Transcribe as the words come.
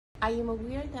I am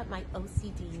aware that my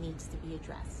OCD needs to be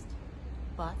addressed,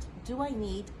 but do I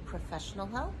need professional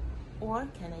help or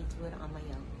can I do it on my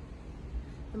own?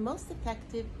 The most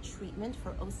effective treatment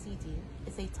for OCD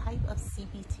is a type of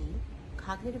CBT,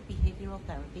 cognitive behavioral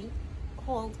therapy,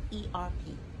 called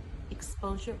ERP,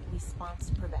 exposure response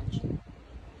prevention.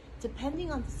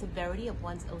 Depending on the severity of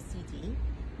one's OCD,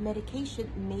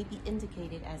 medication may be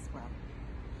indicated as well.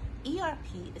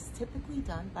 ERP is typically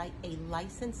done by a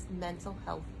licensed mental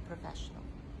health professional.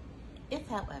 If,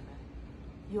 however,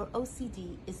 your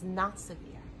OCD is not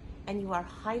severe and you are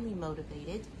highly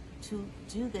motivated to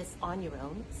do this on your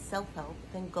own, self-help,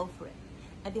 then go for it.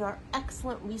 And there are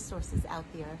excellent resources out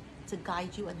there to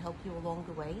guide you and help you along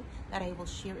the way that I will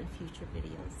share in future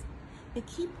videos. The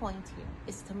key point here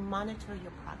is to monitor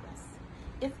your progress.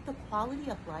 If the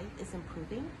quality of life is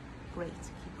improving, great,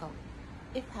 keep going.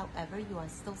 If, however, you are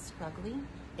still struggling,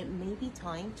 it may be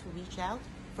time to reach out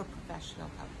for professional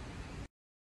help.